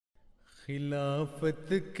खिलाफत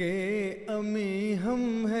के अमी हम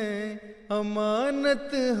हैं,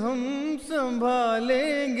 अमानत हम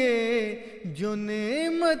संभालेंगे, जो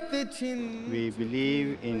नेमत छिन. We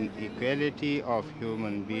believe in equality of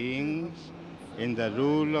human beings, in the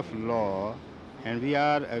rule of law, and we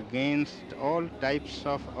are against all types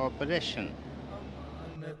of oppression.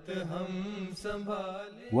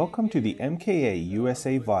 Welcome to the MKA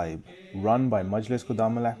USA Vibe, run by Majlis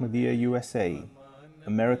Qudam Al Ahmadiyya USA,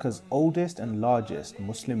 America's oldest and largest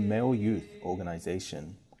Muslim male youth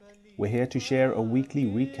organization. We're here to share a weekly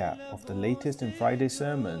recap of the latest in Friday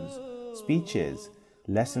sermons, speeches,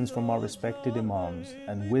 lessons from our respected Imams,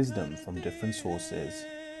 and wisdom from different sources.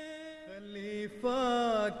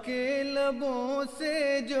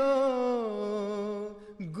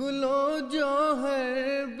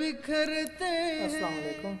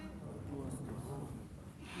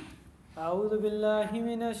 أعوذ بالله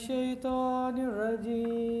من الشيطان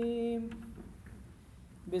الرجيم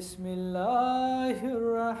بسم الله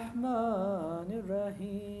الرحمن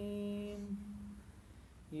الرحيم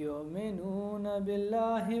يؤمنون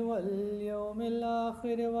بالله واليوم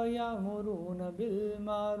الآخر ويأمرون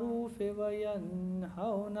بالمعروف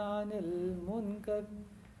وينهون عن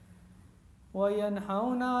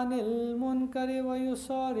المنكر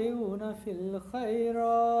ويسارعون في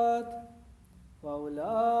الخيرات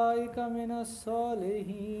وَأُولَٰئِكَ مِنَ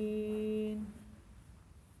الصَّالِحِينَ.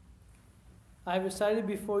 I have recited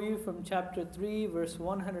before you from chapter 3, verse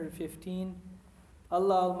 115.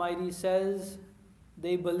 Allah Almighty says,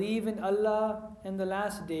 they believe in Allah and the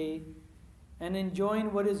last day, and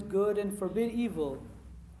enjoin what is good and forbid evil,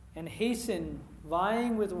 and hasten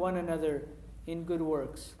vying with one another in good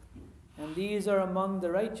works. And these are among the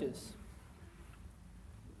righteous.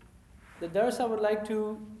 The dars I would like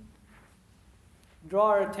to draw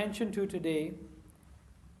our attention to today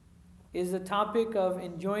is the topic of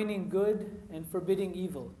enjoining good and forbidding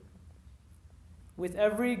evil. With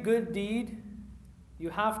every good deed,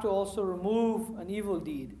 you have to also remove an evil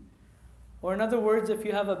deed. Or in other words, if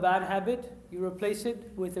you have a bad habit, you replace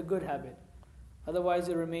it with a good habit. Otherwise,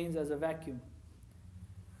 it remains as a vacuum.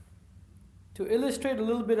 To illustrate a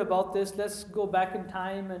little bit about this, let's go back in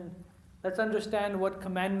time and let's understand what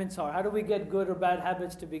commandments are. How do we get good or bad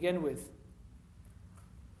habits to begin with?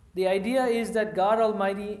 The idea is that God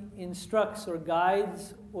Almighty instructs or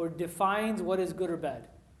guides or defines what is good or bad.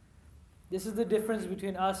 This is the difference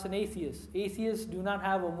between us and atheists. Atheists do not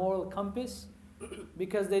have a moral compass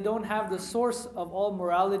because they don't have the source of all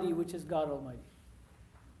morality, which is God Almighty.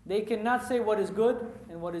 They cannot say what is good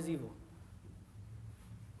and what is evil.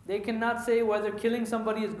 They cannot say whether killing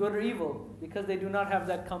somebody is good or evil because they do not have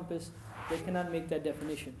that compass. They cannot make that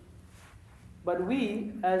definition. But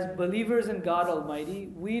we, as believers in God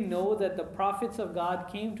Almighty, we know that the prophets of God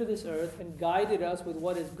came to this earth and guided us with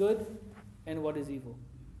what is good and what is evil.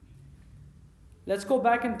 Let's go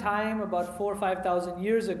back in time about 4,000 or 5,000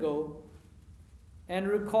 years ago and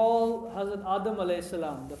recall Hazrat Adam alayhi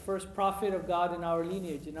salam, the first prophet of God in our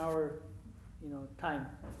lineage, in our time.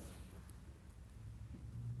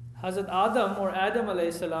 Hazrat Adam or Adam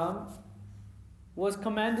alayhi salam was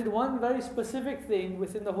commanded one very specific thing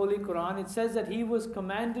within the Holy Quran. It says that he was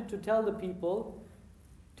commanded to tell the people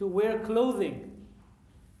to wear clothing.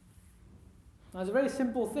 Now, it's a very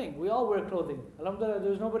simple thing. We all wear clothing. Alhamdulillah,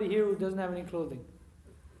 there's nobody here who doesn't have any clothing.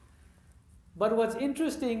 But what's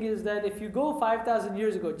interesting is that if you go 5,000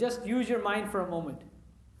 years ago, just use your mind for a moment.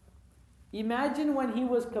 Imagine when he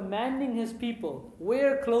was commanding his people,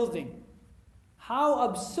 wear clothing. How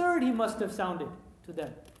absurd he must have sounded to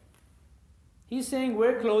them. He's saying,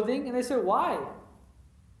 wear clothing, and they say, why?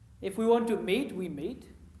 If we want to mate, we mate.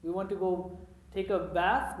 We want to go take a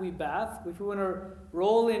bath, we bath. If we want to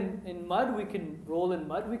roll in mud, we can roll in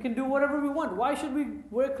mud. We can do whatever we want. Why should we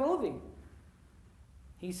wear clothing?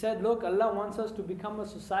 He said, look, Allah wants us to become a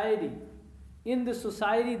society. In the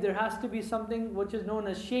society, there has to be something which is known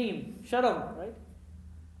as shame, sharam, right?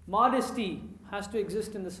 Modesty has to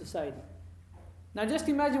exist in the society. Now just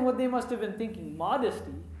imagine what they must have been thinking.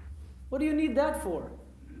 Modesty? What do you need that for?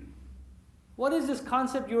 What is this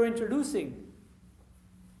concept you're introducing?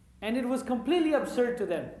 And it was completely absurd to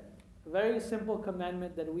them. A very simple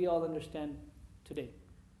commandment that we all understand today.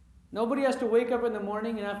 Nobody has to wake up in the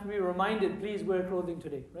morning and have to be reminded, please wear clothing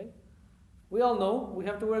today, right? We all know we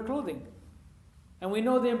have to wear clothing. And we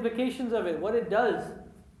know the implications of it, what it does.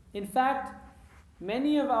 In fact,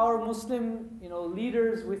 many of our Muslim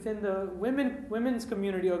leaders within the women's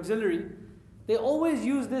community, auxiliary, they always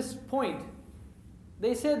use this point.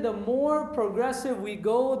 They said the more progressive we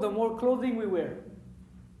go, the more clothing we wear.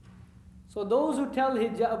 So those who tell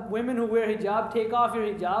hijab, women who wear hijab, take off your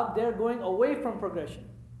hijab, they're going away from progression.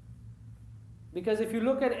 Because if you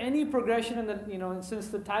look at any progression in the, since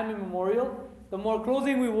the time immemorial, the more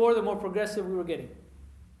clothing we wore, the more progressive we were getting.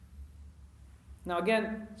 Now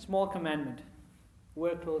again, small commandment,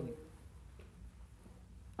 wear clothing.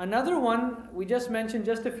 Another one we just mentioned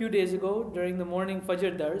just a few days ago during the morning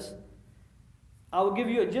Fajr Dars. I will give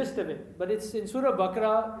you a gist of it, but it's in Surah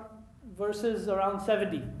Baqarah, verses around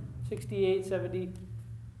 70, 68, 70.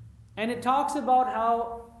 And it talks about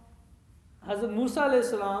how Hazrat Musa alayhi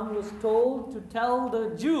salam was told to tell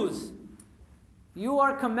the Jews, you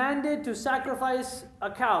are commanded to sacrifice a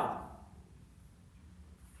cow.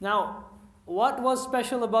 Now, what was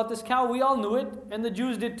special about this cow? We all knew it, and the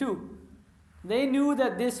Jews did too. They knew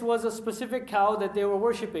that this was a specific cow that they were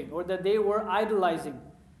worshipping or that they were idolizing.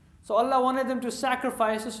 So Allah wanted them to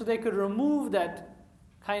sacrifice it so they could remove that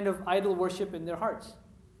kind of idol worship in their hearts.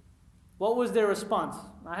 What was their response?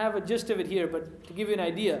 I have a gist of it here, but to give you an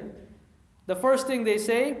idea. The first thing they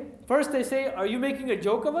say, are you making a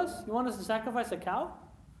joke of us? You want us to sacrifice a cow?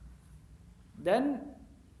 Then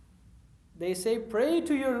they say, pray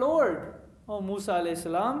to your Lord, O Musa alayhi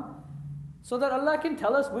salam, so that Allah can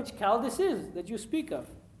tell us which cow this is that you speak of.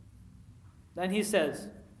 Then he says,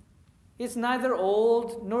 it's neither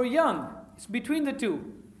old nor young. It's between the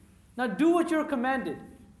two. Now do what you're commanded.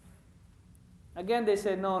 Again they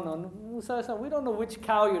say, no, Musa, we don't know which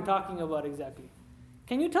cow you're talking about exactly.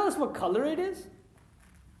 Can you tell us what color it is?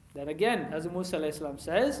 Then again, as Musa alayhi salam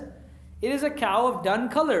says, it is a cow of dun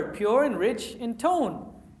color, pure and rich in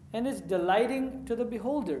tone, and is delighting to the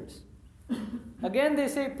beholders. Again they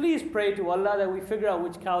say, please pray to Allah that we figure out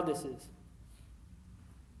which cow this is.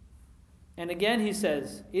 And again he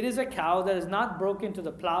says, it is a cow that is not broken to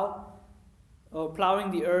the plow, or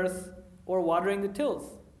plowing the earth, or watering the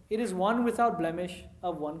tilth. It is one without blemish,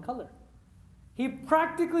 of one color. He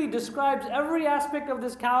practically describes every aspect of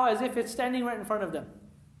this cow as if it's standing right in front of them.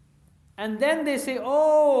 And then they say,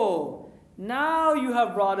 oh, now you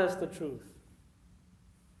have brought us the truth.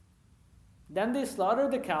 Then they slaughter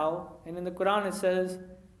the cow, and in the Quran it says,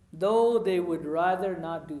 though they would rather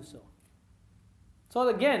not do so. So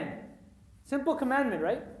again, simple commandment,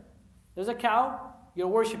 right? There's a cow, you're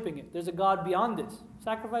worshipping it. There's a God beyond this.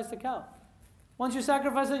 Sacrifice the cow. Once you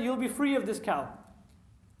sacrifice it, you'll be free of this cow.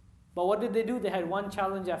 But what did they do? They had one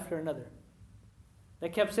challenge after another. They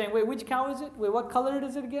kept saying, wait, which cow is it? Wait, what color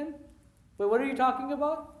is it again? Wait, what are you talking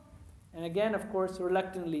about? And again, of course,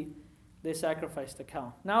 reluctantly, they sacrificed the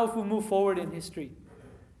cow. Now if we move forward in history,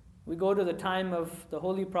 we go to the time of the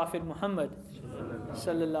Holy Prophet Muhammad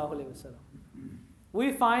sallallahu alaihi wasallam.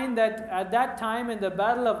 We find that at that time in the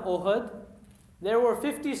Battle of Uhud, there were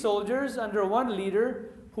 50 soldiers under one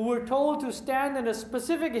leader who were told to stand in a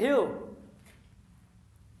specific hill.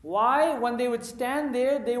 Why? When they would stand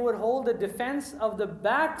there, they would hold the defense of the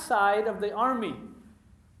backside of the army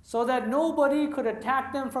so that nobody could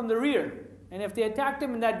attack them from the rear. And if they attacked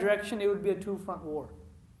them in that direction, it would be a two-front war.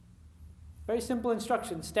 Very simple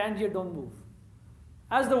instruction, stand here, don't move.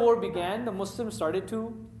 As the war began, the Muslims started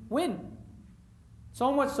to win.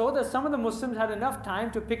 So much so that some of the Muslims had enough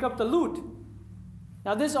time to pick up the loot.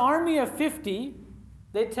 Now this army of 50,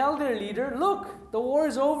 they tell their leader, look, the war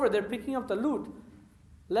is over, they're picking up the loot.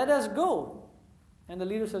 Let us go. And the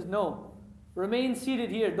leader says, no, remain seated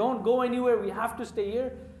here, don't go anywhere, we have to stay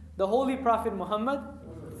here. The Holy Prophet Muhammad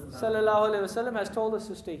sallallahu alaihi wasallam has told us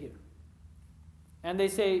to stay here. And they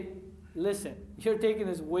say, listen, you're taking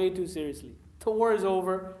this way too seriously. The war is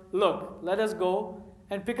over, look, let us go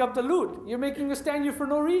and pick up the loot. You're making us stand here for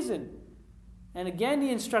no reason. And again he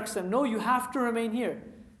instructs them, no, you have to remain here.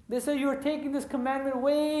 They say, you're taking this commandment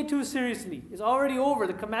way too seriously. It's already over,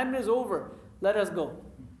 the commandment is over, let us go.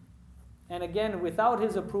 And again, without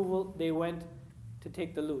his approval, they went to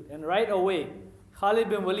take the loot. And right away, Khalid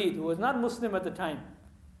bin Walid, who was not Muslim at the time,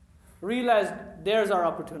 realized there's our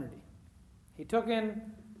opportunity. He took in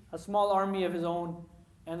a small army of his own,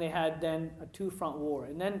 and they had then a two-front war.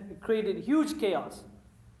 And then it created huge chaos.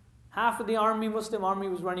 Half of the Muslim army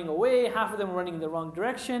was running away, half of them were running in the wrong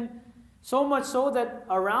direction. So much so that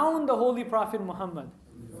around the Holy Prophet Muhammad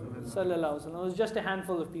sallallahu alaihi wasallam, it was just a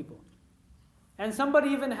handful of people. And somebody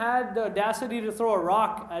even had the audacity to throw a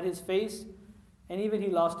rock at his face, and even he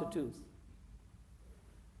lost a tooth.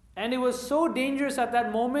 And it was so dangerous at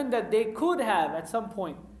that moment that they could have, at some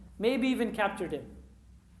point, maybe even captured him.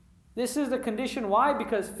 This is the condition. Why?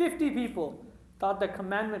 Because 50 people thought the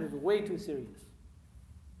commandment was way too serious.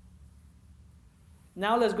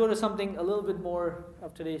 Now let's go to something a little bit more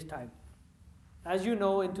of today's time. As you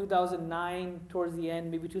know, in 2009, towards the end,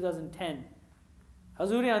 maybe 2010,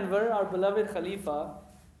 Hazuri Anwar, our beloved Khalifa,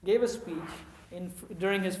 gave a speech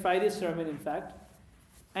during his Friday sermon, in fact,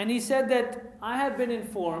 and he said that I have been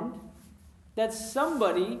informed that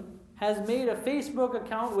somebody has made a Facebook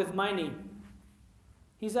account with my name.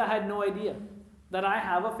 He said, I had no idea that I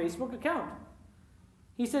have a Facebook account.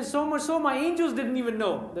 He said, so much so my angels didn't even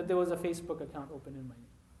know that there was a Facebook account open in my name.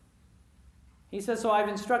 He says, so I've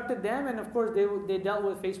instructed them, and of course they dealt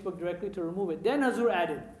with Facebook directly to remove it. Then Hazur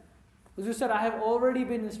added, Hazur said, I have already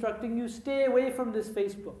been instructing you, stay away from this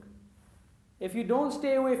Facebook. If you don't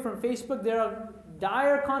stay away from Facebook, there are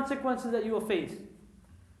dire consequences that you will face.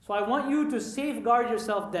 So I want you to safeguard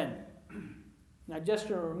yourself then. Now just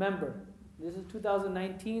to remember, this is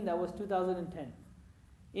 2019, that was 2010.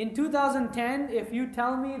 In 2010, if you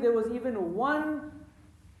tell me there was even one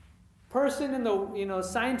person in the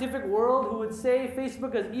scientific world who would say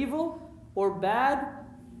Facebook is evil or bad,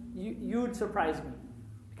 you would surprise me.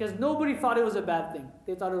 Because nobody thought it was a bad thing.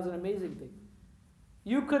 They thought it was an amazing thing.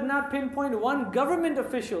 You could not pinpoint one government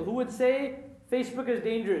official who would say Facebook is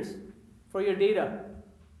dangerous for your data.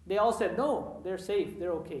 They all said, no, they're safe,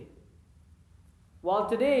 they're okay. While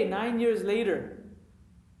today, 9 years later,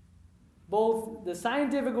 both the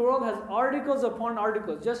scientific world has articles upon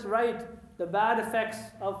articles. Just write the bad effects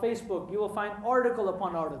of Facebook. You will find article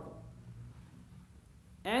upon article.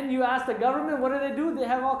 And you ask the government, what do? They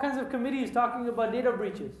have all kinds of committees talking about data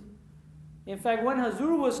breaches. In fact, when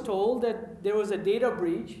Hazur was told that there was a data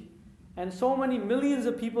breach and so many millions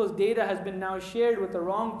of people's data has been now shared with the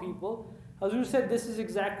wrong people, Hazur said, this is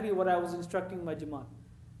exactly what I was instructing my Jamaat.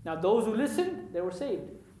 Now those who listened, they were saved.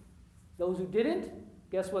 Those who didn't,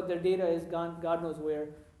 guess what? Their data is gone, God knows where,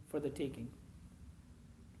 for the taking.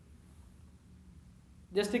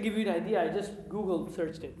 Just to give you an idea, I just Google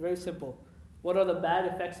searched it. Very simple. What are the bad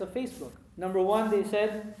effects of Facebook? Number one, they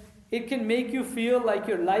said, it can make you feel like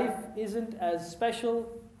your life isn't as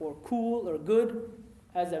special or cool or good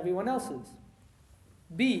as everyone else's.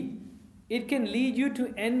 B, it can lead you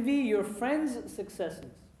to envy your friends'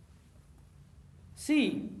 successes.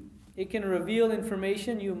 C, it can reveal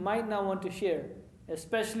information you might not want to share,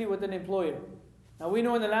 especially with an employer. Now we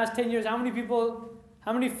know in the last 10 years how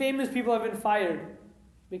many famous people have been fired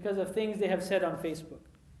because of things they have said on Facebook.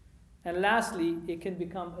 And lastly, it can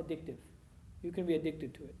become addictive. You can be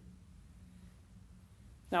addicted to it.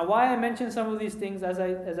 Now why I mention some of these things, as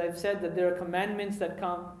I've said, that there are commandments that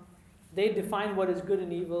come, they define what is good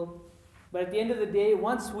and evil. But at the end of the day,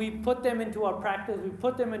 once we put them into our practice, we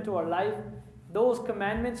put them into our life, those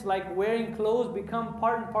commandments, like wearing clothes, become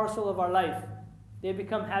part and parcel of our life. They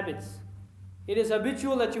become habits. It is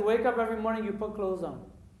habitual that you wake up every morning, you put clothes on.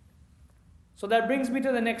 So that brings me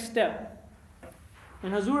to the next step.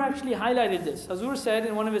 And Hazur actually highlighted this. Hazur said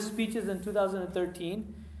in one of his speeches in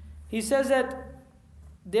 2013, he says that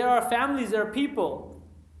there are families, there are people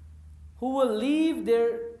who will leave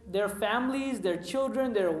their families, their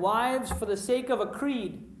children, their wives for the sake of a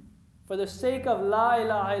creed, for the sake of La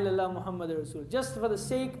ilaha illallah Muhammad Rasul, just for the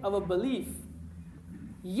sake of a belief.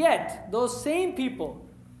 Yet, those same people,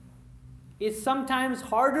 it's sometimes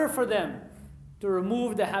harder for them to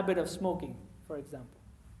remove the habit of smoking, for example.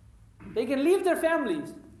 They can leave their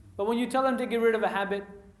families, but when you tell them to get rid of a habit,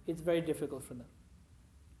 it's very difficult for them.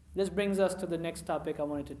 This brings us to the next topic I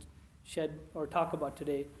wanted to shed or talk about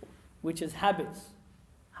today, which is habits.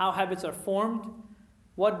 How habits are formed,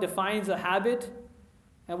 what defines a habit,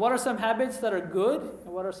 and what are some habits that are good,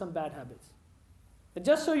 and what are some bad habits. But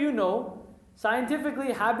just so you know,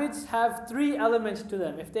 scientifically, habits have 3 elements to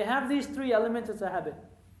them. If they have these 3 elements, it's a habit.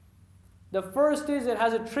 The first is it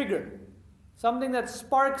has a trigger, something that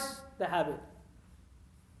sparks the habit.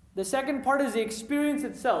 The second part is the experience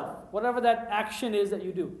itself, whatever that action is that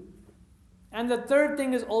you do. And the third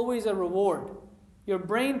thing is always a reward. Your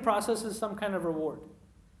brain processes some kind of reward.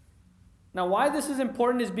 Now why this is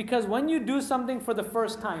important is because when you do something for the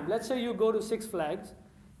first time, let's say you go to Six Flags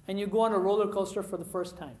and you go on a roller coaster for the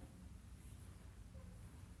first time.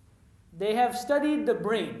 They have studied the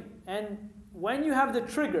brain, and when you have the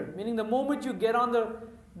trigger, meaning the moment you get on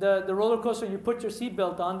the roller coaster and you put your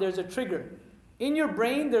seatbelt on, there's a trigger. In your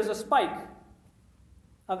brain, there's a spike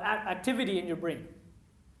of activity in your brain.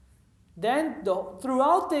 Then,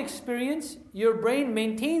 throughout the experience, your brain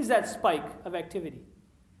maintains that spike of activity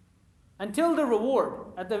until the reward.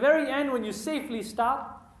 At the very end, when you safely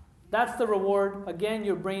stop, that's the reward. Again,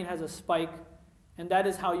 your brain has a spike, and that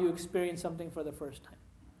is how you experience something for the first time.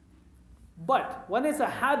 But when it's a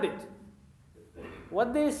habit,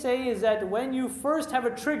 what they say is that when you first have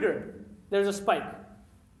a trigger, there's a spike.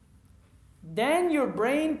 Then your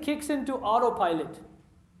brain kicks into autopilot.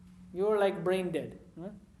 You're like brain dead.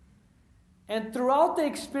 And throughout the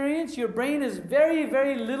experience, your brain is very,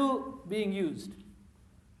 very little being used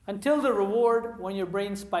until the reward when your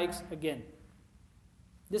brain spikes again.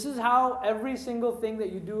 This is how every single thing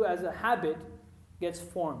that you do as a habit gets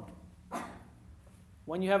formed.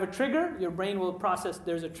 When you have a trigger, your brain will process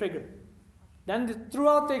there's a trigger. Then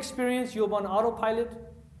throughout the experience, you'll be on autopilot,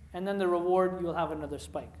 and then the reward, you'll have another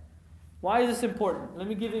spike. Why is this important? Let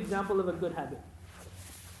me give you an example of a good habit.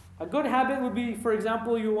 A good habit would be, for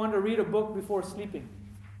example, you want to read a book before sleeping.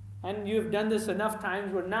 And you've done this enough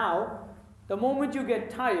times where now, the moment you get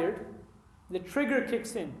tired, the trigger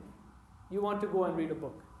kicks in. You want to go and read a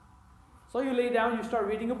book. So you lay down, you start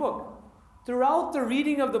reading a book. Throughout the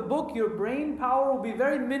reading of the book, your brain power will be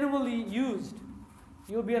very minimally used.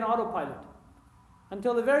 You'll be on autopilot.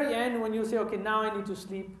 Until the very end, when you say, okay, now I need to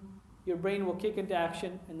sleep, your brain will kick into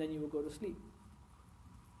action and then you will go to sleep.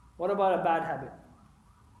 What about a bad habit?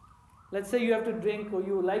 Let's say you have to drink, or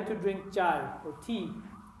you would like to drink chai or tea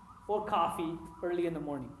or coffee early in the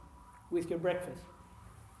morning with your breakfast.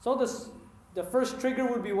 So the first trigger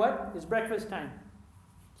would be what? It's breakfast time.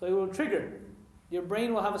 So it will trigger. Your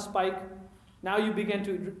brain will have a spike. Now you begin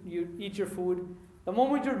to eat your food. The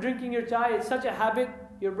moment you're drinking your chai, it's such a habit,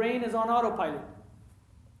 your brain is on autopilot.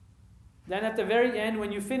 Then at the very end,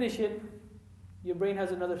 when you finish it, your brain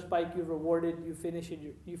has another spike, you've rewarded, you finish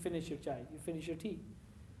your chai, you finish your tea.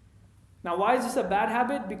 Now why is this a bad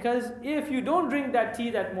habit? Because if you don't drink that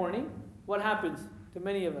tea that morning, what happens to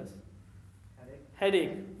many of us?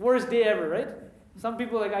 Headache. Worst day ever, right? Some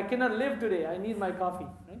people are like, I cannot live today, I need my coffee.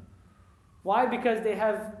 Right? Why? Because they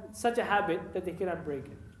have such a habit that they cannot break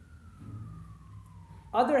it.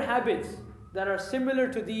 Other habits that are similar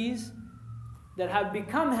to these, that have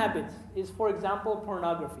become habits, is, for example,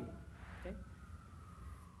 pornography. Okay?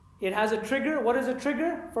 It has a trigger. What is a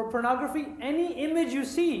trigger for pornography? Any image you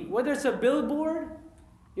see, whether it's a billboard,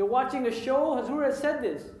 you're watching a show, Hazur has said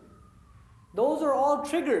this. Those are all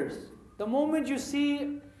triggers. The moment you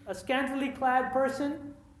see a scantily clad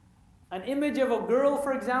person, an image of a girl,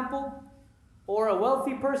 for example, or a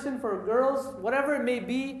wealthy person for girls, whatever it may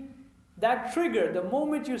be, that trigger, the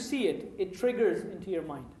moment you see it, it triggers into your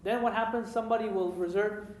mind. Then what happens? Somebody will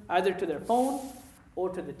resort either to their phone or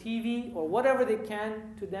to the TV or whatever they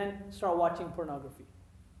can to then start watching pornography.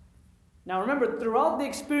 Now remember, throughout the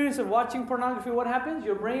experience of watching pornography, what happens?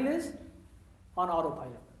 Your brain is on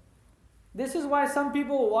autopilot. This is why some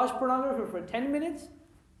people will watch pornography for 10 minutes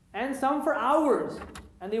and some for hours,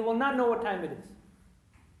 and they will not know what time it is.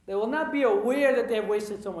 They will not be aware that they have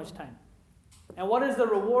wasted so much time. And what is the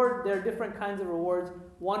reward? There are different kinds of rewards.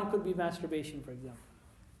 One could be masturbation, for example.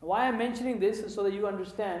 Why I'm mentioning this is so that you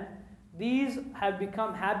understand these have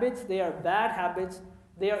become habits. They are bad habits.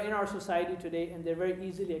 They are in our society today, and they're very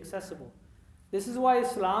easily accessible. This is why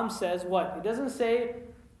Islam says what? It doesn't say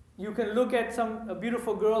you can look at a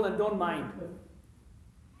beautiful girl and don't mind.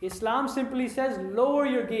 Islam simply says lower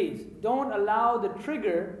your gaze. Don't allow the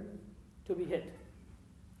trigger to be hit.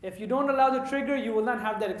 If you don't allow the trigger, you will not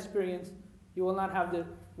have that experience. You will not have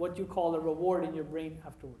what you call a reward in your brain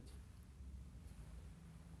afterwards.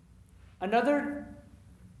 Another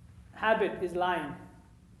habit is lying.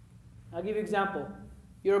 I'll give you an example.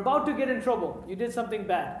 You're about to get in trouble. You did something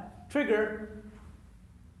bad. Trigger.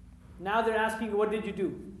 Now they're asking you, what did you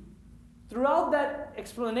do? Throughout that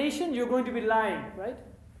explanation, you're going to be lying, right?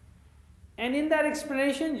 And in that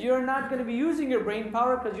explanation, you're not going to be using your brain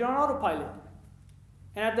power because you're on autopilot.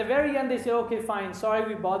 And at the very end, they say, okay, fine, sorry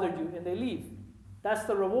we bothered you, and they leave. That's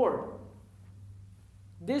the reward.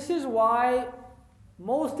 This is why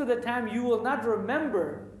most of the time you will not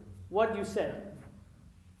remember what you said,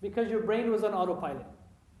 because your brain was on autopilot.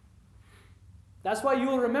 That's why you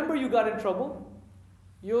will remember you got in trouble.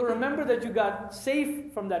 You'll remember that you got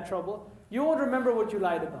safe from that trouble. You won't remember what you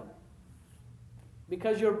lied about,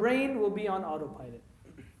 because your brain will be on autopilot.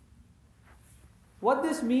 What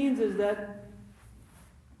this means is that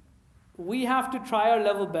we have to try our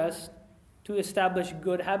level best to establish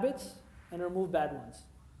good habits and remove bad ones.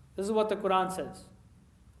 This is what the Quran says.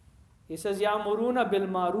 It says, يَأْمُرُونَ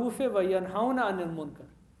بِالْمَعْرُوفِ وَيَنْهَوْنَ عَنِ الْمُنْكَرِ.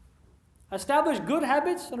 Establish good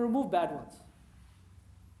habits and remove bad ones.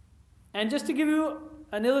 And just to give you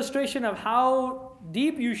an illustration of how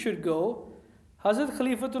deep you should go, Hazrat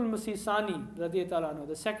Khalifatul Masih Sani,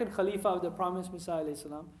 the second Khalifa of the promised Messiah,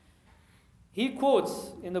 he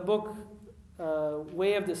quotes in the book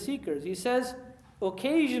Way of the Seekers, he says,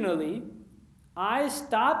 occasionally I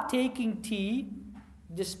stop taking tea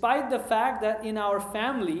despite the fact that in our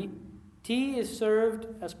family tea is served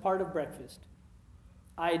as part of breakfast.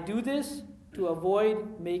 I do this to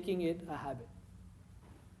avoid making it a habit.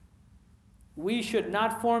 We should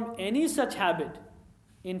not form any such habit,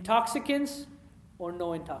 intoxicants or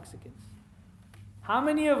no intoxicants. How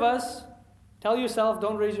many of us, tell yourself,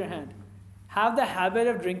 don't raise your hand, have the habit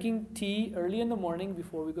of drinking tea early in the morning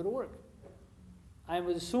before we go to work. I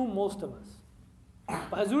would assume most of us.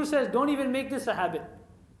 But Hazur says, don't even make this a habit.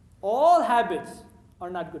 All habits are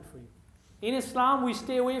not good for you. In Islam, we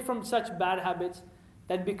stay away from such bad habits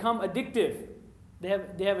that become addictive. They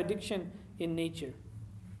have addiction in nature.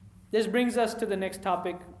 This brings us to the next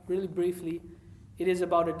topic, really briefly. It is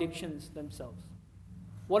about addictions themselves.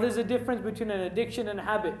 What is the difference between an addiction and a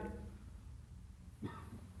habit?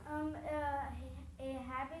 A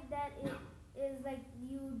habit that is like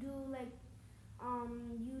you do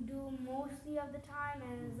mostly of the time,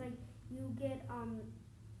 and it's like you get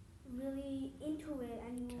really into it,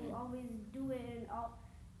 and you always do it,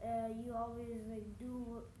 and you always like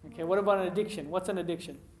do. Okay, what about an addiction? What's an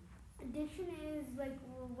addiction? Addiction is like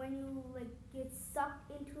when you like get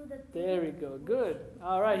sucked into the thing. There we go. Good.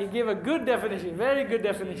 All right. He gave a good definition. Very good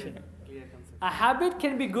definition. A habit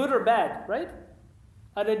can be good or bad, right?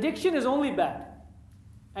 An addiction is only bad.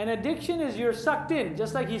 An addiction is you're sucked in,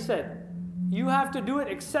 just like he said. You have to do it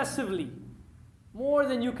excessively, more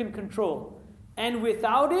than you can control. And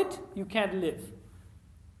without it, you can't live.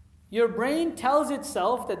 Your brain tells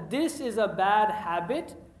itself that this is a bad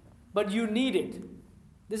habit, but you need it.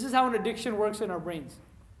 This is how an addiction works in our brains.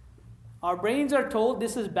 Our brains are told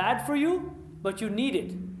this is bad for you, but you need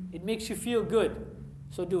it. It makes you feel good,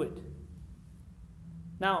 so do it.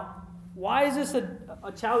 Now, why is this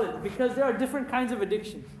a challenge? Because there are different kinds of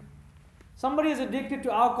addictions. Somebody is addicted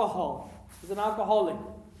to alcohol. He's an alcoholic.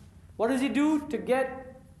 What does he do to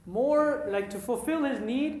get more, like to fulfill his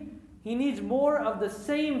need? He needs more of the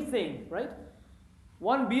same thing, right?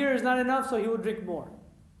 One beer is not enough, so he will drink more.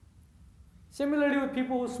 Similarly with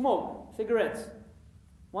people who smoke cigarettes.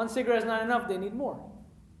 One cigarette is not enough, they need more.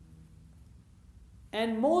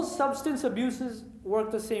 And most substance abuses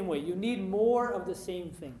work the same way. You need more of the same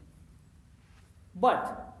thing.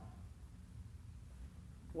 But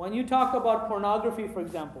when you talk about pornography, for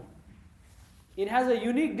example, it has a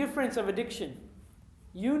unique difference of addiction.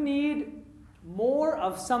 You need more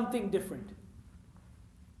of something different.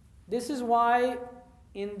 This is why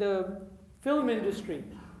in the film industry,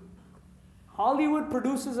 Hollywood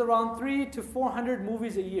produces around 300 to 400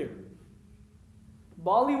 movies a year.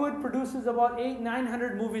 Bollywood produces about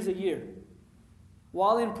 800-900 movies a year.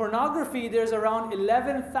 While in pornography, there's around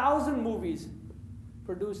 11,000 movies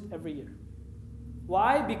produced every year.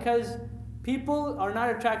 Why? Because people are not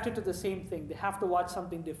attracted to the same thing. They have to watch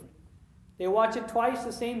something different. They watch it twice,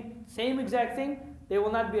 the same exact thing, they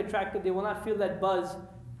will not be attracted, they will not feel that buzz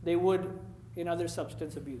they would in other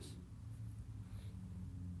substance abuse.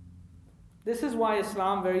 This is why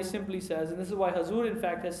Islam very simply says, and this is why Hazur in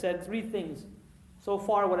fact has said 3 things so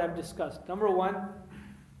far what I've discussed. Number 1,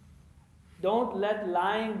 don't let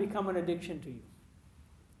lying become an addiction to you.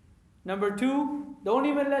 Number 2, don't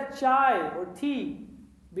even let chai or tea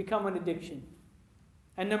become an addiction.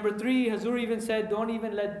 And number 3, Hazur even said, don't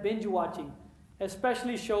even let binge watching,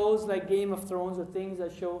 especially shows like Game of Thrones or things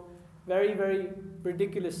that show very, very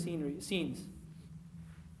ridiculous scenes.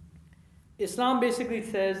 Islam basically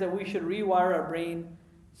says that we should rewire our brain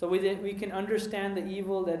so we can understand the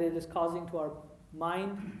evil that it is causing to our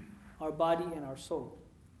mind, our body, and our soul.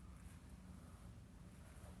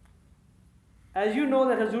 As you know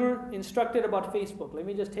that Hazur instructed about Facebook, let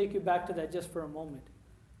me just take you back to that just for a moment.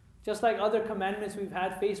 Just like other commandments we've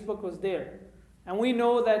had, Facebook was there. And we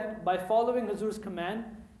know that by following Hazur's command,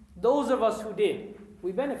 those of us who did,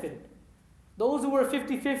 we benefited. Those who were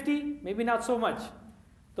 50-50, maybe not so much.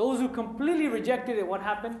 Those who completely rejected it, what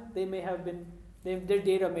happened? Their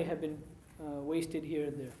data may have been wasted here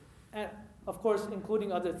and there. And of course,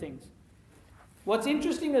 including other things. What's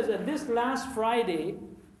interesting is that this last Friday,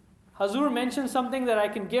 Hazur mentioned something that I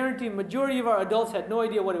can guarantee majority of our adults had no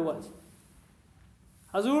idea what it was.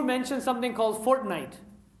 Hazur mentioned something called Fortnite.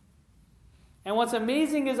 And what's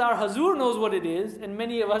amazing is our Hazur knows what it is, and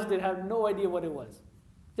many of us did have no idea what it was.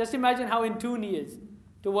 Just imagine how in tune he is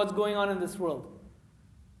to what's going on in this world.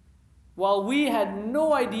 While we had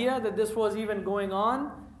no idea that this was even going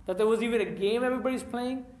on, that there was even a game everybody's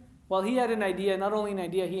playing, while he had an idea, not only an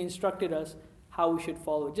idea, he instructed us how we should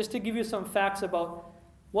follow it. Just to give you some facts about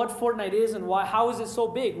what Fortnite is and how is it so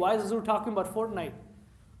big? Why is Hazur talking about Fortnite?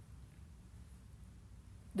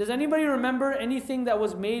 Does anybody remember anything that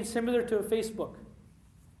was made similar to Facebook?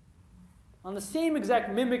 On the same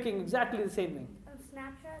exact, mimicking exactly the same thing.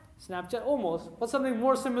 Snapchat? Snapchat, almost. What's something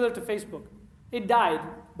more similar to Facebook? It died,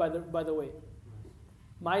 by the way.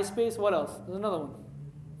 MySpace, what else? There's another one.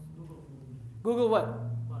 Google what?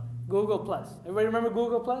 Google Plus. Everybody remember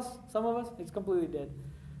Google Plus? Some of us? It's completely dead.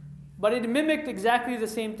 But it mimicked exactly the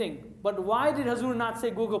same thing. But why did Hazur not say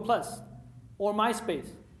Google Plus or MySpace?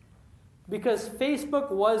 because Facebook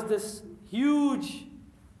was this huge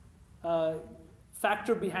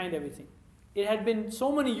factor behind everything. It had been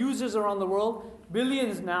so many users around the world,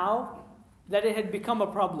 billions now, that it had become a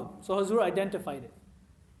problem. So Hazur identified it.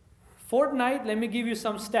 Fortnite, let me give you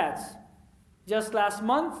some stats. Just last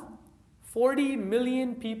month, 40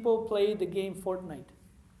 million people played the game Fortnite.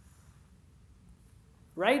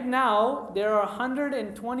 Right now, there are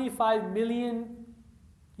 125 million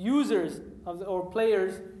users or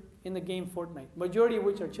players in the game Fortnite, majority of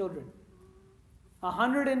which are children.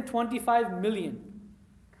 125 million.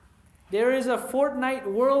 There is a Fortnite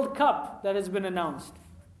World Cup that has been announced.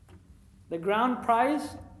 The ground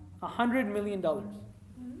prize, $100 million.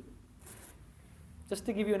 Just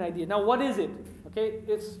to give you an idea. Now, what is it? Okay,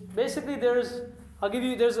 it's basically there's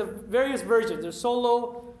various versions. There's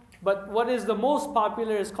solo, but what is the most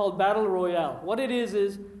popular is called Battle Royale. What it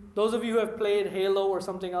is those of you who have played Halo or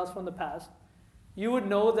something else from the past, you would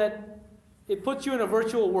know that it puts you in a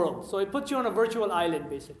virtual world. So it puts you on a virtual island,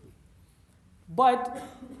 basically. But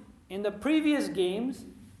in the previous games,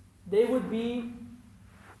 they would be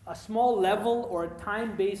a small level or a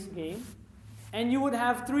time-based game, and you would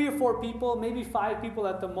have 3 or 4 people, maybe 5 people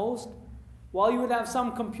at the most, while you would have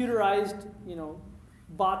some computerized,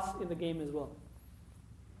 bots in the game as well.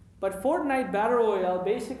 But Fortnite Battle Royale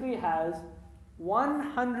basically has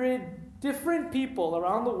 100 different people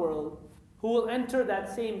around the world who will enter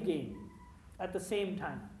that same game at the same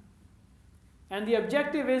time. And the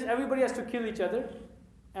objective is everybody has to kill each other,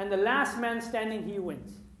 and the last man standing, he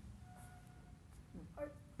wins.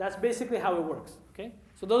 That's basically how it works. Okay?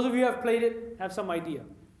 So those of you who have played it have some idea.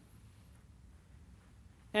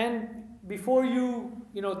 And before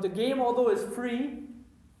the game, although is free,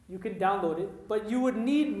 you can download it, but you would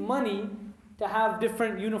need money to have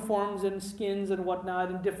different uniforms and skins and whatnot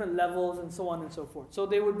and different levels and so on and so forth. So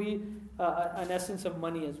there would be an essence of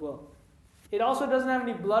money as well. It also doesn't have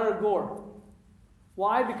any blood or gore.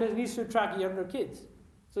 Why? Because it needs to attract younger kids.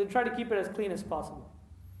 So they try to keep it as clean as possible.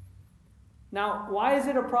 Now, why is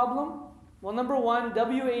it a problem? Well, number one,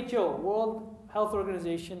 WHO, World Health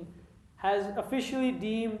Organization, has officially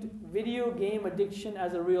deemed video game addiction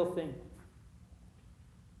as a real thing.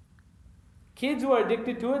 Kids who are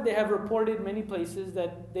addicted to it, they have reported many places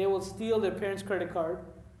that they will steal their parents' credit card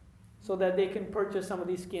so that they can purchase some of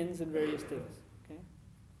these skins and various things. Okay?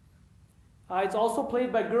 It's also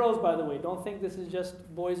played by girls, by the way. Don't think this is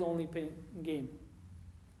just boys-only game.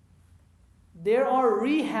 There are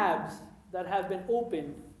rehabs that have been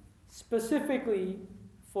opened specifically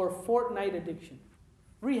for Fortnite addiction.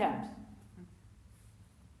 Rehabs.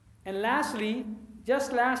 And lastly,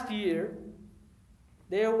 just last year,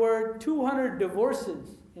 there were 200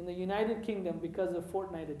 divorces in the United Kingdom because of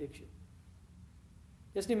Fortnite addiction.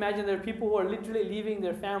 Just imagine there are people who are literally leaving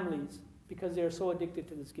their families because they are so addicted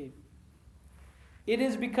to this game. It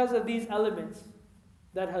is because of these elements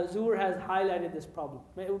that Hazur has highlighted this problem.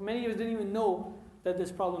 Many of us didn't even know that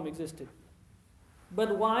this problem existed.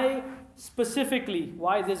 But why specifically?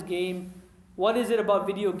 Why this game? What is it about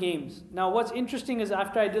video games? Now, what's interesting is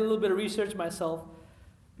after I did a little bit of research myself,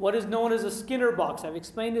 what is known as a Skinner box. I've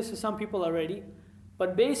explained this to some people already,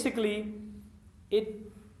 but basically, it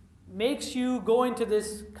makes you go into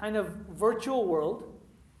this kind of virtual world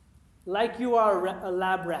like you are a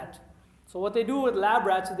lab rat. So what they do with lab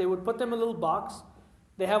rats is they would put them in a little box.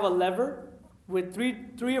 They have a lever with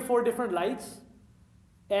three or four different lights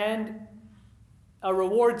and a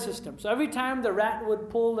reward system. So every time the rat would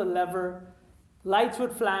pull the lever, lights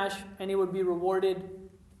would flash and it would be rewarded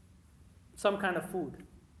some kind of food.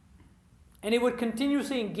 And it would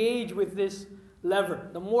continuously engage with this lever.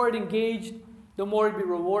 The more it engaged, the more it would be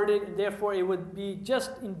rewarded, and therefore it would be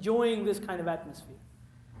just enjoying this kind of atmosphere.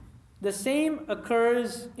 The same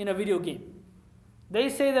occurs in a video game. They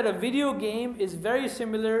say that a video game is very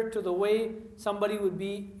similar to the way somebody would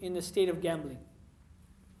be in a state of gambling.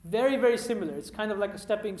 Very, very similar. It's kind of like a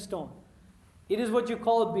stepping stone. It is what you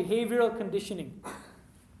call behavioral conditioning,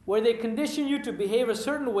 where they condition you to behave a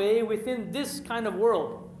certain way within this kind of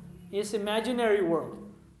world, this imaginary world.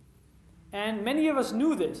 And many of us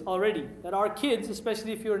knew this already, that our kids,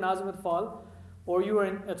 especially if you're Nazim Atfal, or you were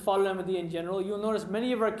at Fal Ahmadiyya in general, you'll notice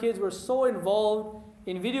many of our kids were so involved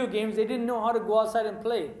in video games, they didn't know how to go outside and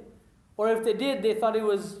play. Or if they did, they thought it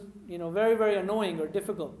was very, very annoying or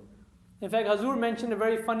difficult. In fact, Hazur mentioned a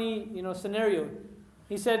very funny scenario.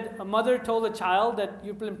 He said a mother told a child that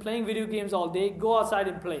you've been playing video games all day, go outside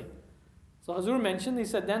and play. So Hazur mentioned, he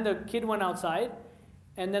said then the kid went outside,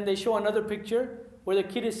 and then they show another picture where the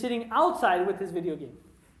kid is sitting outside with his video game.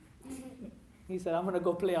 He said, I'm going to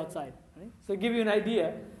go play outside. Right? So to give you an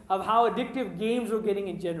idea of how addictive games were getting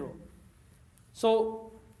in general.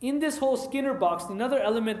 So in this whole Skinner box, another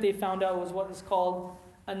element they found out was what is called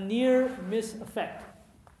a near-miss effect.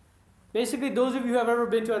 Basically, those of you who have ever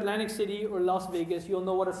been to Atlantic City or Las Vegas, you'll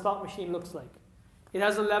know what a slot machine looks like. It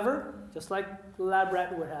has a lever, just like the lab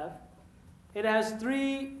rat would have. It has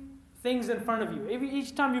 3 things in front of you.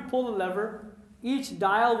 Each time you pull the lever, each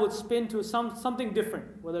dial would spin to something different,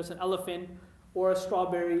 whether it's an elephant or a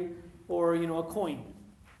strawberry or a coin.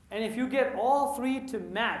 And if you get all 3 to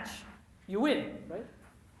match, you win, right?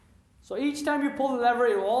 So each time you pull the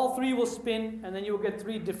lever, all 3 will spin, and then you will get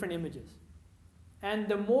 3 different images. And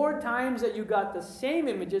the more times that you got the same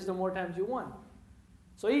images, the more times you won.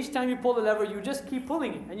 So each time you pull the lever, you just keep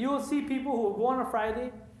pulling it. And you will see people who will go on a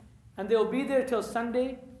Friday, and they'll be there till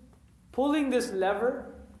Sunday, pulling this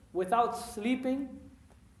lever without sleeping,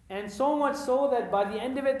 and so much so that by the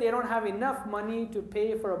end of it, they don't have enough money to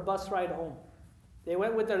pay for a bus ride home. They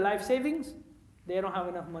went with their life savings, they don't have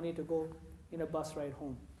enough money to go in a bus ride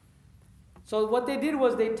home. So what they did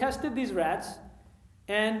was they tested these rats,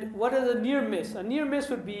 and what is a near miss? A near miss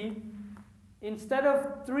would be, instead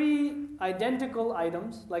of 3 identical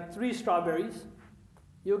items, like 3 strawberries,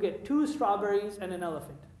 you'll get 2 strawberries and an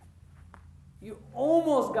elephant. You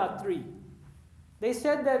almost got 3. They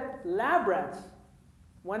said that lab rats,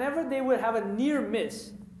 whenever they would have a near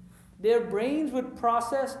miss, their brains would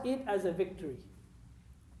process it as a victory.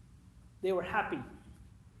 They were happy.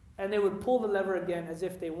 And they would pull the lever again as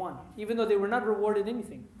if they won, even though they were not rewarded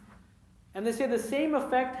anything. And they say the same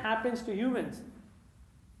effect happens to humans.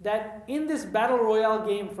 That in this battle royale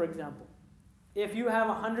game, for example, if you have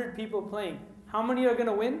 100 people playing, how many are going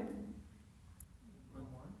to win?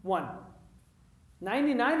 1.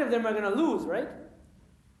 99 of them are going to lose, right?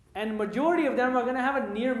 And majority of them are going to have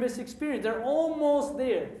a near-miss experience. They're almost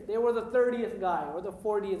there. They were the 30th guy or the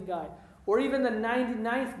 40th guy or even the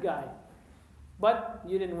 99th guy. But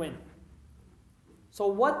you didn't win. So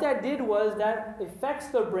what that did was that affects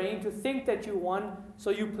the brain to think that you won, so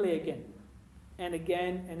you play again. And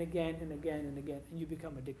again, and again, and again, and again, and you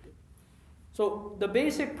become addicted. So the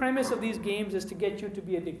basic premise of these games is to get you to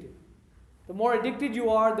be addicted. The more addicted you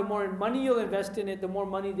are, the more money you'll invest in it, the more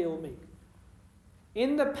money they will make.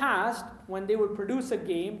 In the past, when they would produce a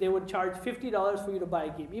game, they would charge $50 for you to buy a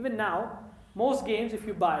game. Even now, most games, if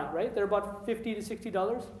you buy, right, they're about $50 to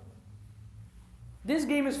 $60. This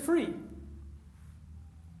game is free.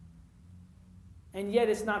 And yet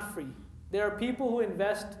it's not free. There are people who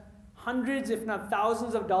invest hundreds, if not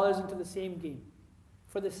thousands of dollars into the same game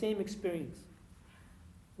for the same experience.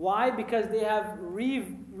 Why? Because they have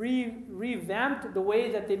revamped the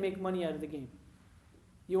way that they make money out of the game.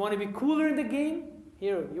 You want to be cooler in the game?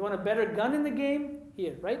 Here. You want a better gun in the game?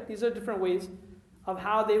 Here, right? These are different ways of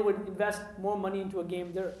how they would invest more money into a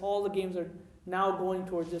game. All the games are now going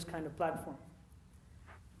towards this kind of platform.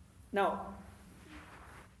 Now,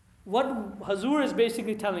 what Hazur is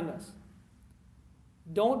basically telling us,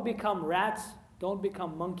 don't become rats, don't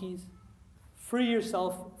become monkeys, free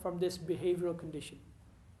yourself from this behavioral condition.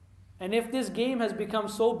 And if this game has become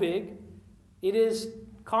so big, it is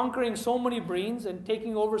conquering so many brains and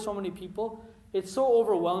taking over so many people, it's so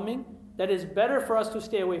overwhelming that it's better for us to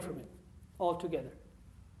stay away from it altogether.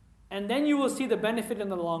 And then you will see the benefit in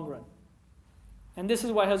the long run. And this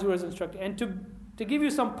is why Hazur is instructing. And to give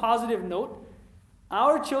you some positive note,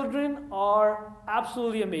 our children are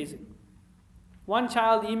absolutely amazing. One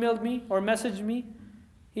child emailed me or messaged me.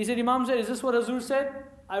 He said, Imam said, is this what Hazur said?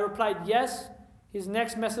 I replied, yes. His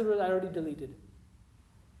next message was, I already deleted it.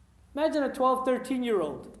 Imagine a 12,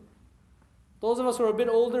 13-year-old. Those of us who are a bit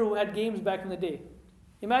older who had games back in the day.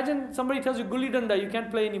 Imagine somebody tells you, Gulli Danda, you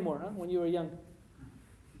can't play anymore when you were young.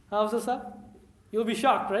 How's this up? You'll be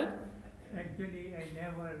shocked, right? Actually, I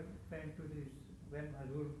never went to this when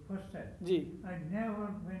Hazur first said. Ji. I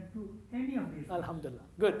never went to any of these. Alhamdulillah.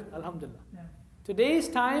 Good. Alhamdulillah. Yeah. Today's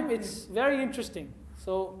time, it's very interesting.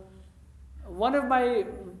 So, one of my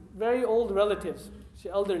very old relatives,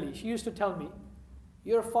 elderly, she used to tell me,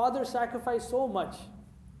 your father sacrificed so much,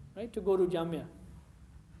 right, to go to Jamia.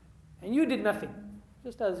 And you did nothing.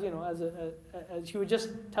 Just as, as she would just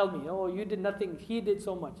tell me, oh, you did nothing, he did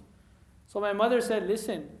so much. So my mother said,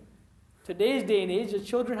 listen, today's day and age, the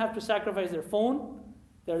children have to sacrifice their phone,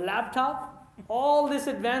 their laptop, all this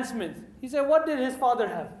advancement. He said, what did his father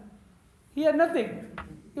have? He had nothing.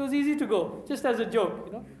 It was easy to go, just as a joke,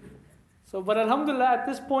 So, but alhamdulillah, at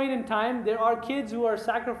this point in time, there are kids who are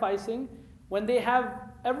sacrificing when they have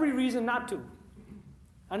every reason not to.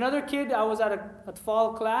 Another kid, I was at a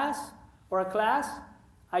fall class,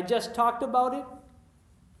 I just talked about it,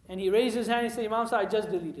 and he raised his hand and said, Imam, I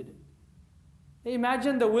just deleted it.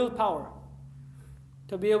 Imagine the willpower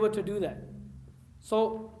to be able to do that.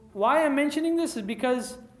 So why I'm mentioning this is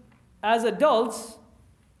because as adults,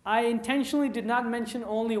 I intentionally did not mention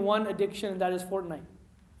only one addiction, and that is Fortnite.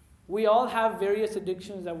 We all have various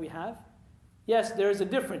addictions that we have. Yes, there is a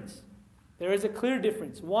difference. There is a clear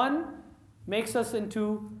difference. One makes us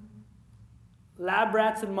into lab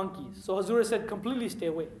rats and monkeys. So Hazur said, completely stay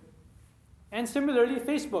away. And similarly,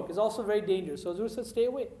 Facebook is also very dangerous. So Hazur said, stay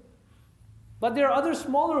away. But there are other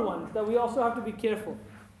smaller ones that we also have to be careful.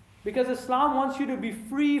 Because Islam wants you to be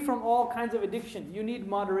free from all kinds of addiction. You need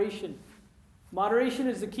moderation. Moderation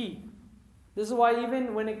is the key. This is why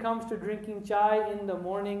even when it comes to drinking chai in the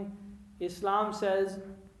morning, Islam says,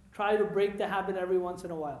 try to break the habit every once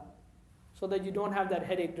in a while, so that you don't have that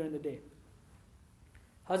headache during the day.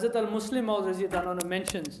 Hazrat al-Muslim Maud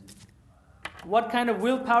mentions what kind of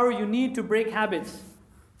willpower you need to break habits.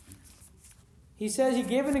 He says he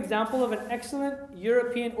gave an example of an excellent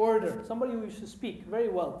European orator, somebody who used to speak very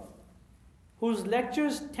well, whose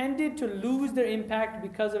lectures tended to lose their impact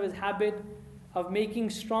because of his habit of making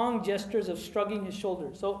strong gestures of shrugging his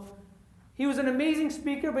shoulders. So he was an amazing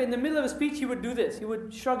speaker, but in the middle of a speech he would do this. He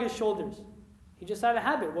would shrug his shoulders. He just had a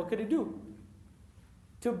habit. What could he do?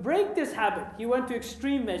 To break this habit, he went to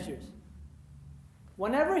extreme measures.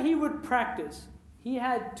 Whenever he would practice, he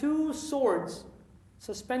had 2 swords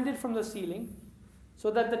suspended from the ceiling so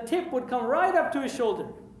that the tip would come right up to his shoulder.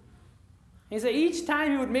 He said each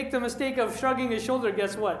time he would make the mistake of shrugging his shoulder,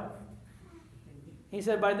 guess what? He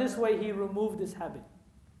said by this way he removed this habit.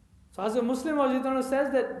 So Hazrat Muslim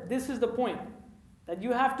says that this is the point, that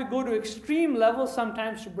you have to go to extreme levels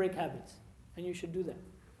sometimes to break habits, and you should do that.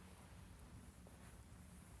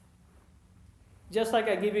 Just like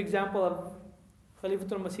I gave you example of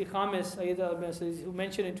Khalifatul Masih Khamis, who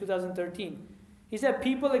mentioned in 2013. He said,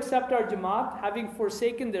 people accept our Jamaat having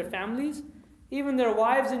forsaken their families, even their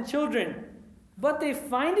wives and children, but they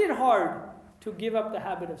find it hard to give up the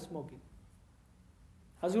habit of smoking.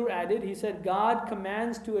 Hazur added, he said, God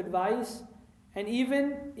commands to advise, and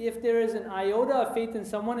even if there is an iota of faith in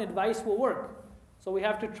someone, advice will work. So we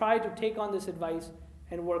have to try to take on this advice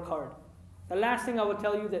and work hard. The last thing I will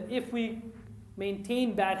tell you, that if we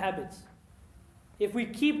maintain bad habits, if we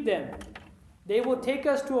keep them, they will take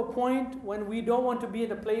us to a point when we don't want to be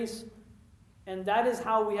in a place, and that is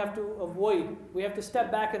how we have to avoid. We have to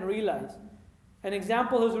step back and realize. An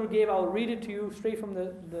example Hazur gave, I'll read it to you straight from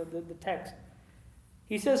the text.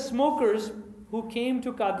 He says, smokers who came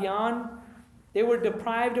to Qadian, they were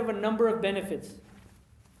deprived of a number of benefits.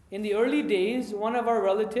 In the early days, one of our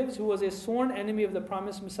relatives, who was a sworn enemy of the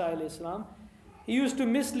promised Messiah, he used to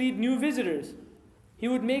mislead new visitors. He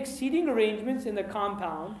would make seating arrangements in the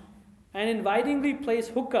compound and invitingly place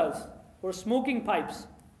hookahs or smoking pipes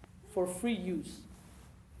for free use.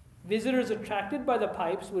 Visitors attracted by the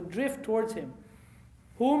pipes would drift towards him,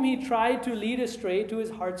 whom he tried to lead astray to his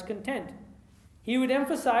heart's content. He would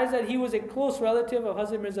emphasize that he was a close relative of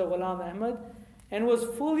Hazrat Mirza Ghulam Ahmad and was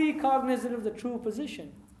fully cognizant of the true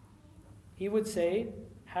position. He would say,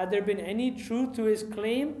 had there been any truth to his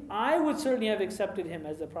claim, I would certainly have accepted him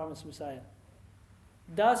as the promised Messiah.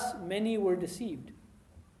 Thus, many were deceived.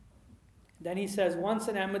 Then he says, once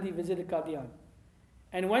an Ahmadi visited Qadian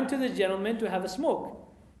and went to this gentleman to have a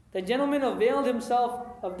smoke. The gentleman availed himself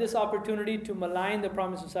of this opportunity to malign the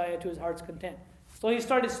promised Messiah to his heart's content. So he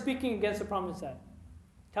started speaking against the promised Messiah,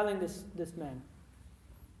 telling this man.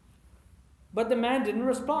 But the man didn't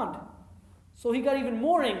respond. So he got even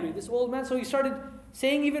more angry, this old man. So he started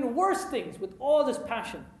saying even worse things with all this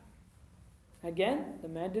passion. Again, the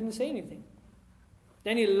man didn't say anything.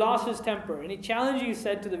 Then he lost his temper and he challenged, he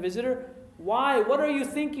said to the visitor, why? What are you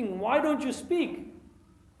thinking? Why don't you speak?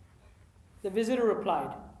 The visitor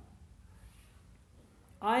replied,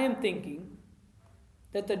 I am thinking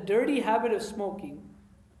that the dirty habit of smoking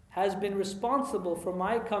has been responsible for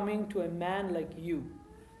my coming to a man like you.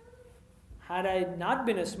 Had I not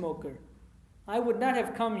been a smoker, I would not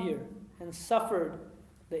have come here and suffered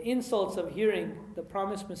the insults of hearing the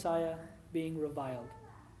promised Messiah being reviled.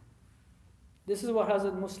 This is what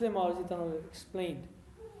Hazrat Muslim explained,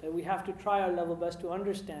 that we have to try our level best to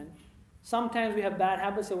understand. Sometimes we have bad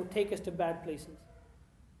habits that will take us to bad places.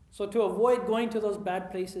 So to avoid going to those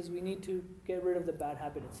bad places, we need to get rid of the bad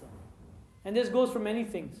habit itself. And this goes for many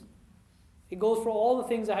things. It goes for all the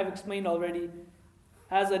things I have explained already.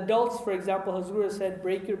 As adults, for example, Hazur said,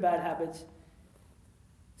 break your bad habits,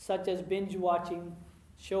 such as binge watching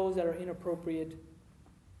shows that are inappropriate,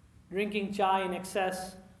 drinking chai in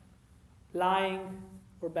excess, lying,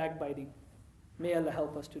 or backbiting. May Allah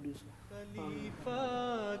help us to do so.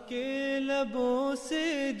 खलीफा के लबों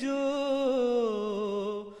से जो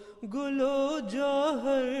गुलो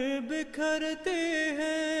जौहर बिखरते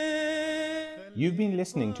हैं You've been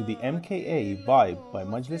listening to the MKA Vibe by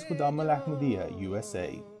Majlis Qudama Al-Ahmadiyya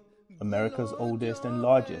USA, America's oldest and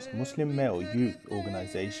largest Muslim male youth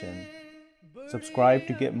organization. Subscribe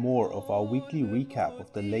to get more of our weekly recap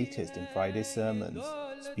of the latest in Friday's sermons,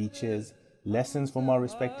 speeches, lessons from our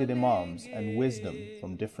respected Imams, and wisdom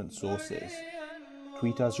from different sources.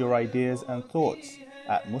 Tweet us your ideas and thoughts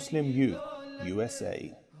at Muslim Youth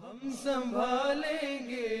USA. हम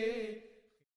संभालेंगे